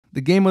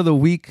the game of the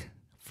week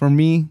for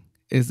me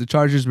is the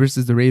Chargers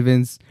versus the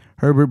Ravens.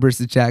 Herbert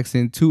versus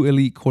Jackson, two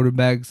elite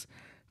quarterbacks.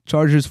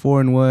 Chargers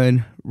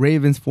 4-1,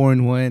 Ravens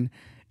 4-1.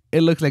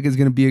 It looks like it's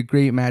going to be a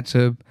great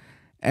matchup,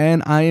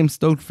 and I am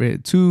stoked for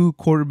it. Two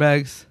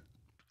quarterbacks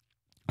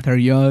that are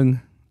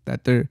young,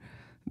 that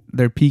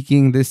they're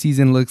peaking. This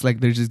season looks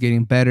like they're just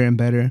getting better and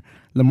better.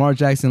 Lamar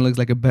Jackson looks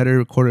like a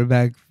better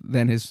quarterback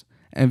than his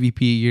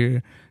MVP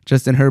year.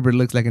 Justin Herbert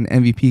looks like an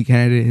MVP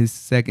candidate his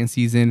second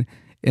season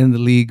in the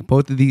league.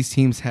 Both of these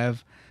teams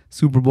have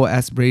Super Bowl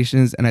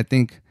aspirations, and I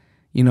think,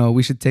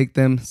 we should take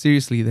them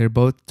seriously. They're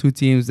both two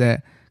teams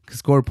that can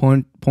score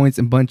points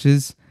in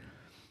bunches.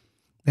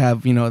 They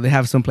have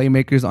some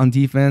playmakers on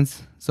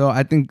defense. So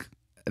I think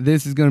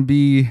this is going to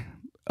be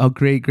a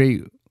great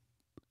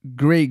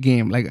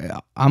game. Like,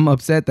 I'm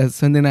upset that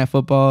Sunday Night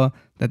Football,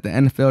 that the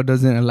NFL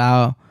doesn't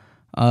allow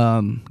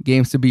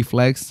games to be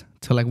flexed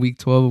to like week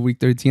 12 or week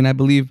 13, I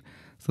believe.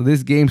 So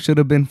this game should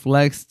have been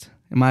flexed,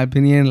 in my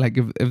opinion. Like,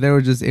 if they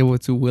were just able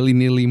to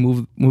willy-nilly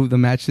move the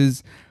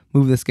matches,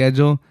 move the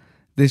schedule,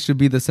 this should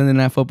be the Sunday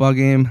Night Football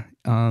game.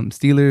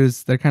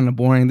 Steelers, they're kind of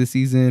boring this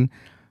season.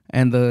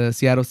 And the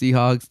Seattle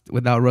Seahawks,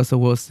 without Russell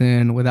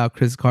Wilson, without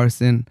Chris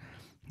Carson,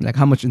 like,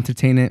 how much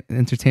entertainment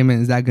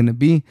is that going to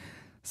be?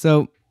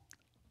 So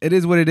it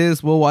is what it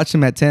is. We'll watch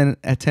them at 10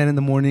 in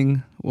the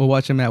morning. We'll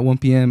watch them at 1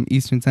 p.m.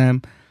 Eastern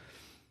time.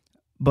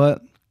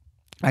 But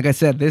like I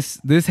said, this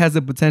has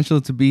the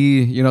potential to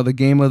be, the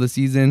game of the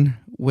season,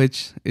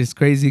 which is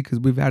crazy because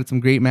we've had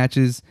some great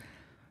matches.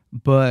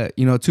 But,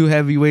 two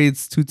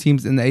heavyweights, two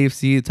teams in the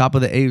AFC, top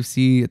of the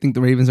AFC. I think the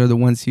Ravens are the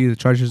 1 seed. The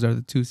Chargers are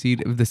the 2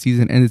 seed if the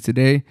season ended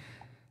today.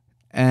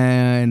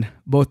 And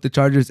both the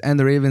Chargers and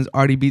the Ravens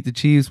already beat the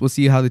Chiefs. We'll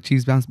see how the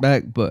Chiefs bounce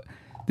back. But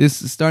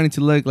this is starting to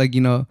look like,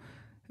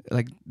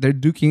 like they're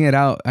duking it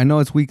out. I know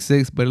it's week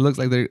 6, but it looks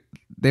like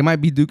they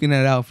might be duking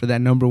it out for that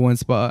number 1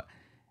 spot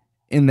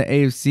in the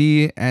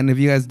AFC. And if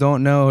you guys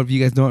don't know, if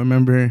you guys don't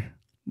remember,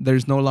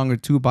 there's no longer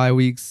 2 bye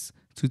weeks,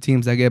 2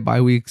 teams that get bye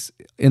weeks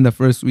in the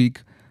first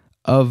week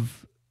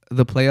of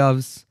the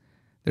playoffs.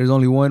 There's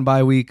only 1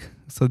 bye week.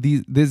 So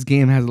this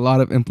game has a lot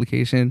of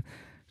implication.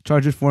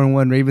 Chargers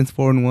 4-1, Ravens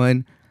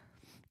 4-1.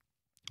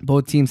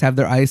 Both teams have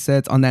their eyes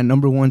set on that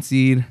number 1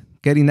 seed,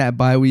 getting that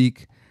bye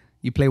week.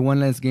 You play one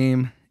less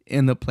game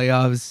in the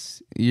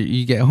playoffs.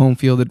 You get home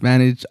field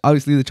advantage.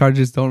 Obviously, the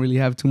Chargers don't really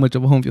have too much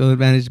of a home field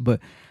advantage, but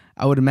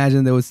I would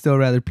imagine they would still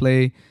rather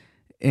play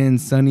in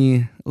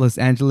sunny Los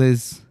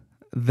Angeles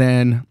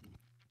than,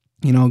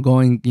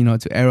 going,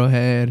 to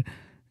Arrowhead,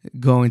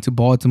 going to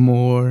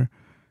Baltimore,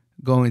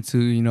 going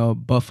to,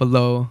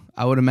 Buffalo.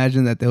 I would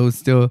imagine that they would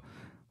still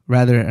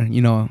rather,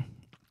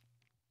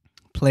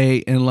 play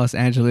in Los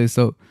Angeles.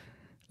 So,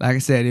 like I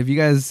said, if you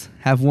guys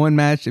have one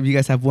match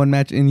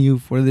in you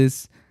for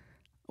this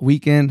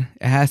weekend,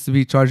 it has to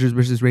be Chargers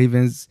versus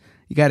Ravens.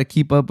 You got to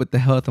keep up with the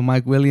health of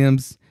Mike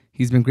Williams.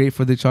 He's been great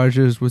for the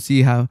Chargers. We'll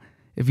see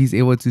if he's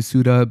able to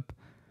suit up.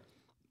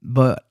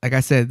 But like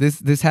I said,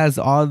 this has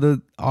all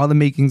the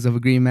makings of a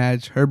great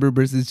match. Herbert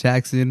versus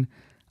Jackson.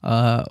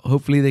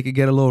 Hopefully they could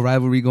get a little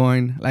rivalry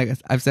going. Like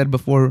I've said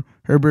before,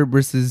 Herbert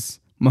versus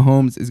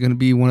Mahomes is going to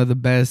be one of the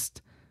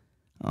best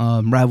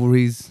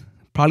rivalries,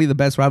 probably the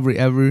best rivalry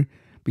ever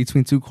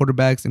between 2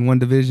 quarterbacks in one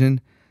division.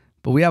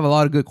 But we have a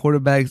lot of good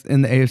quarterbacks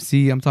in the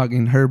AFC. I'm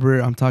talking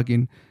Herbert. I'm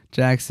talking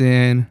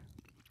Jackson,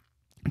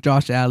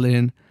 Josh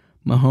Allen,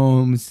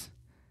 Mahomes.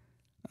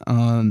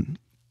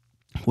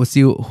 We'll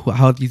see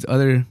how these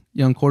other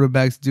young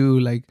quarterbacks do,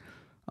 like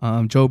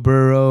Joe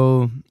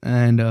Burrow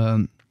and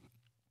who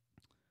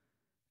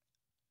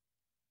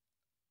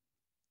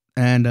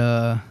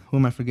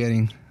am I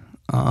forgetting?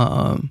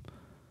 The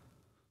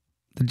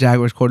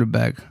Jaguars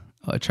quarterback,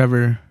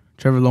 Trevor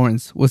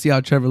Lawrence. We'll see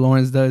how Trevor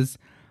Lawrence does.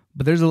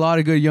 But there's a lot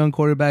of good young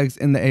quarterbacks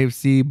in the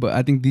AFC, but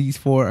I think these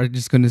 4 are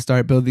just going to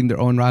start building their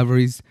own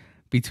rivalries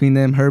between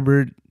them.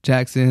 Herbert,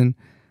 Jackson,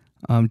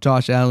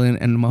 Josh Allen,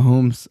 and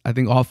Mahomes. I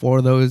think all 4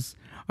 of those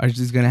are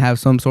just going to have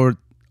some sort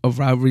of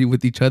rivalry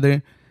with each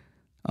other.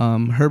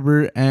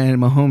 Herbert and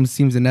Mahomes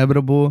seems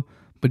inevitable,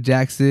 but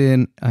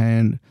Jackson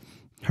and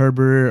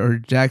Herbert, or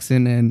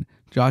Jackson and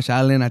Josh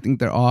Allen, I think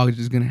they're all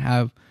just going to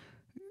have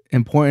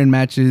important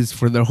matches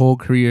for their whole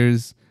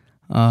careers.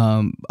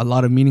 A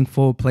lot of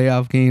meaningful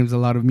playoff games, a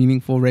lot of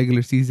meaningful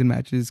regular season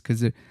matches,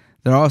 because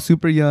they're all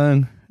super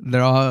young.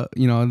 They're all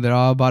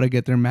about to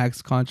get their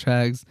max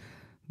contracts.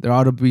 They're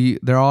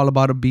all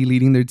about to be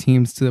leading their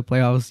teams to the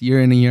playoffs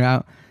year in and year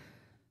out.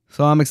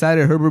 So I'm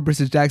excited. Herbert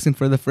versus Jackson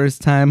for the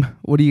first time.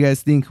 What do you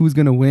guys think? Who's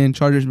gonna win?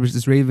 Chargers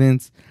versus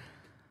Ravens?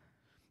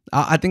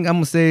 I think I'm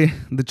gonna say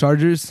the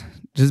Chargers,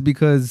 just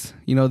because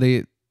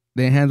they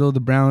handle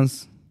the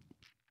Browns.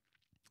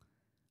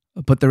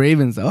 But the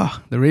Ravens, I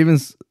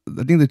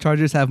think the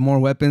Chargers have more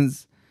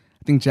weapons.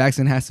 I think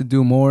Jackson has to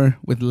do more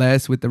with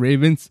less with the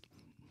Ravens.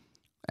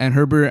 And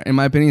Herbert, in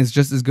my opinion, is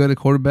just as good a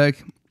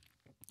quarterback.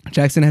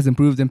 Jackson has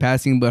improved in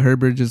passing, but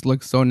Herbert just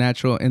looks so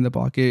natural in the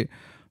pocket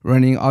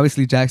running.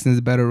 Obviously, Jackson is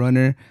a better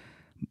runner,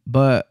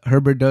 but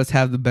Herbert does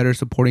have the better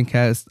supporting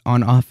cast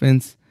on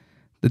offense.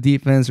 The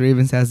defense,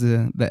 Ravens has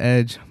the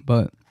edge,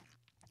 but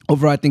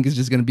Overall, I think it's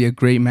just going to be a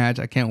great match.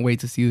 I can't wait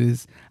to see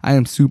this. I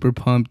am super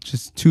pumped.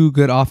 Just two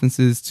good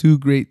offenses, two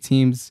great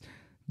teams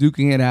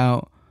duking it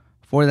out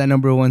for that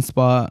number 1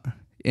 spot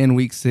in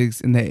week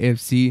 6 in the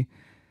AFC.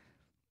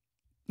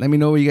 Let me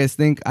know what you guys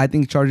think. I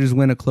think Chargers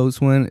win a close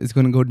one. It's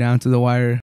going to go down to the wire.